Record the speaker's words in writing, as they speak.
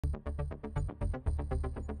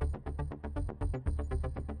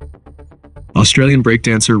Australian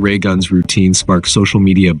breakdancer Raygun's routine sparked social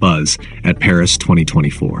media buzz at Paris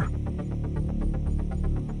 2024.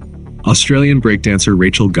 Australian breakdancer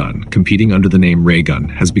Rachael Gunn, competing under the name Raygun,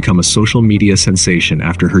 has become a social media sensation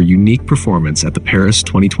after her unique performance at the Paris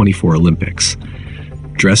 2024 Olympics.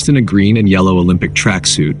 Dressed in a green and yellow Olympic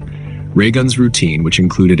tracksuit, Raygun's routine, which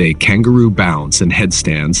included a Kangaroo Bounce and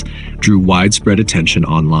headstands, drew widespread attention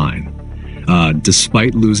online.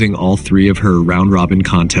 Despite losing all three of her round-robin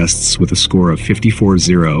contests with a score of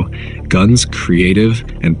 54-0, Gunn's creative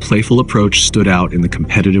and playful approach stood out in the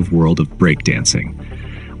competitive world of breakdancing.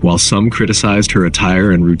 While some criticized her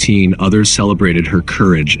attire and routine, others celebrated her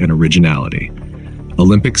courage and originality.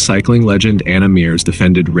 Olympic cycling legend Meares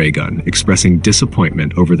defended Raygun, expressing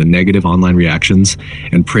disappointment over the negative online reactions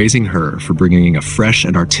and praising her for bringing a fresh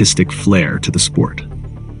and artistic flair to the sport.